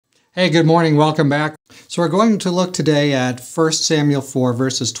Hey, good morning. Welcome back. So we're going to look today at 1 Samuel 4,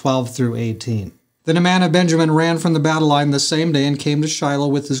 verses 12 through 18. Then a man of Benjamin ran from the battle line the same day and came to Shiloh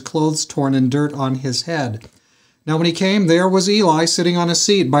with his clothes torn and dirt on his head. Now when he came, there was Eli sitting on a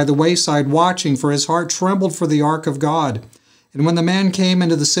seat by the wayside watching, for his heart trembled for the ark of God. And when the man came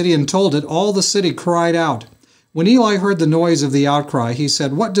into the city and told it, all the city cried out. When Eli heard the noise of the outcry, he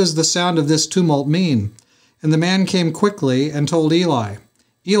said, "What does the sound of this tumult mean?" And the man came quickly and told Eli.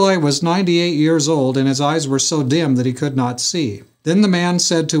 Eli was 98 years old, and his eyes were so dim that he could not see. Then the man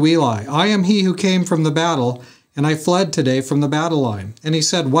said to Eli, "I am he who came from the battle, and I fled today from the battle line." And he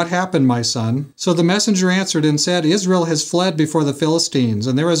said, "What happened, my son?" So the messenger answered and said, "Israel has fled before the Philistines,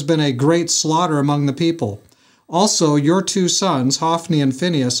 and there has been a great slaughter among the people. Also your 2 sons, Hophni and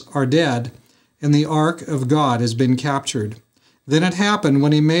Phinehas, are dead, and the ark of God has been captured." Then it happened,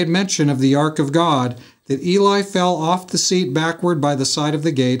 when he made mention of the ark of God, that Eli fell off the seat backward by the side of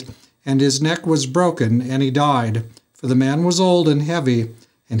the gate, and his neck was broken, and he died. For the man was old and heavy,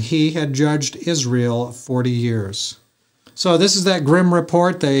 and he had judged Israel 40 years. So this is that grim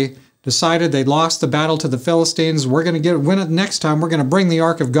report. They decided they lost the battle to the Philistines. We're going to win it next time. We're going to bring the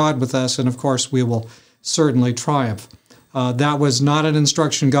ark of God with us, and of course we will certainly triumph. That was not an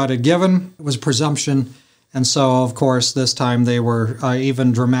instruction God had given. It was presumption. And so, of course, this time they were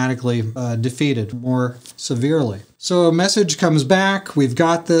even dramatically defeated more severely. So a message comes back. We've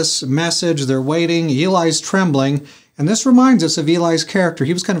got this message. They're waiting. Eli's trembling. And this reminds us of Eli's character.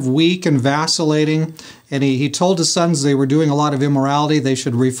 He was kind of weak and vacillating. And he told his sons they were doing a lot of immorality. They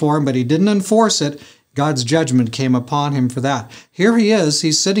should reform, but he didn't enforce it. God's judgment came upon him for that. Here he is.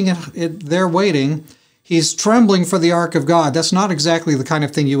 He's sitting there waiting. He's trembling for the ark of God. That's not exactly the kind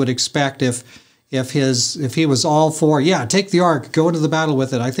of thing you would expect if he was all for, yeah, take the ark, go into the battle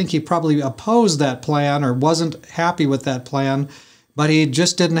with it. I think he probably opposed that plan or wasn't happy with that plan, but he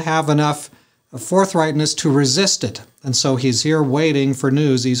just didn't have enough forthrightness to resist it. And so he's here waiting for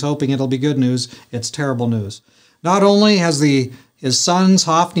news. He's hoping it'll be good news. It's terrible news. Not only has his sons,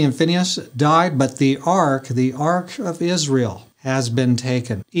 Hophni and Phinehas, died, but the ark of Israel, has been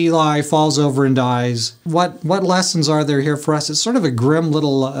taken. Eli falls over and dies. What lessons are there here for us? It's sort of a grim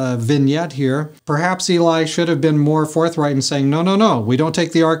little vignette here. Perhaps Eli should have been more forthright in saying, no, we don't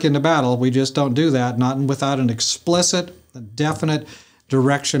take the ark into battle. We just don't do that, not without an explicit, definite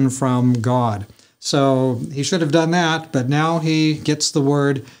direction from God. So he should have done that, but now he gets the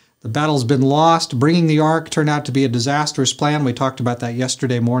word. The battle's been lost. Bringing the ark turned out to be a disastrous plan. We talked about that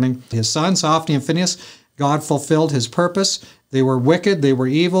yesterday morning. His sons, Hophni and Phinehas, God fulfilled his purpose. They were wicked, they were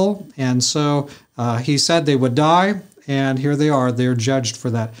evil, and so he said they would die, and here they are. They're judged for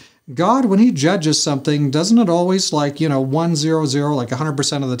that. God, when he judges something, doesn't it always 100, like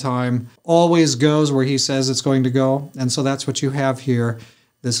 100% of the time, always goes where he says it's going to go? And so that's what you have here.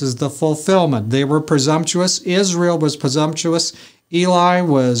 This is the fulfillment. They were presumptuous. Israel was presumptuous. Eli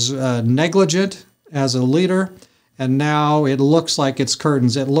was negligent as a leader, and now it looks like it's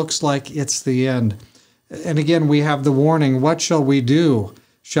curtains. It looks like it's the end. And again, we have the warning, what shall we do?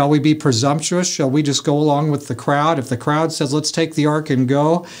 Shall we be presumptuous? Shall we just go along with the crowd? If the crowd says, let's take the ark and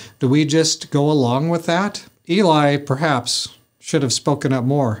go, do we just go along with that? Eli perhaps should have spoken up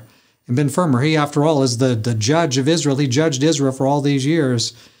more and been firmer. He, after all, is the judge of Israel. He judged Israel for all these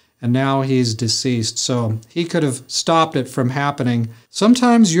years, and now he's deceased. So he could have stopped it from happening.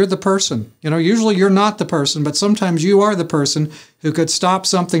 Sometimes you're the person. Usually you're not the person, but sometimes you are the person who could stop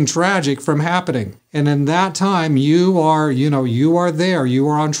something tragic from happening. And in that time, you are there. You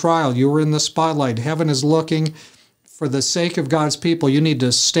are on trial. You are in the spotlight. Heaven is looking. For the sake of God's people, you need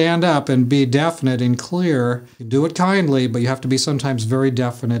to stand up and be definite and clear. You do it kindly, but you have to be sometimes very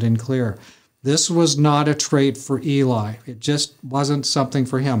definite and clear. This was not a trait for Eli. It just wasn't something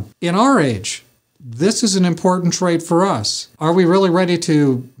for him. In our age, this is an important trait for us. Are we really ready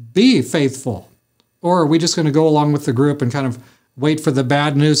to be faithful? Or are we just going to go along with the group and kind of wait for the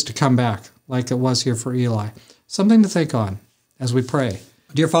bad news to come back like it was here for Eli? Something to think on as we pray.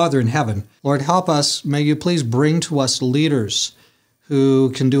 Dear Father in heaven, Lord, help us. May you please bring to us leaders who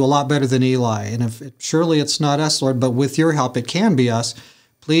can do a lot better than Eli. And surely it's not us, Lord, but with your help, it can be us.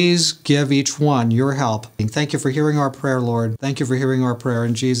 Please give each one your help. And thank you for hearing our prayer, Lord. Thank you for hearing our prayer.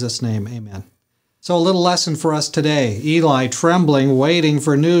 In Jesus' name, amen. So a little lesson for us today. Eli trembling, waiting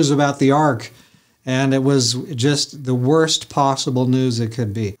for news about the ark. And it was just the worst possible news it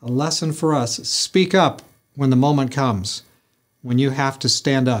could be. A lesson for us. Speak up when the moment comes, when you have to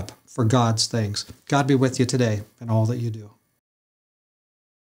stand up for God's things. God be with you today in all that you do.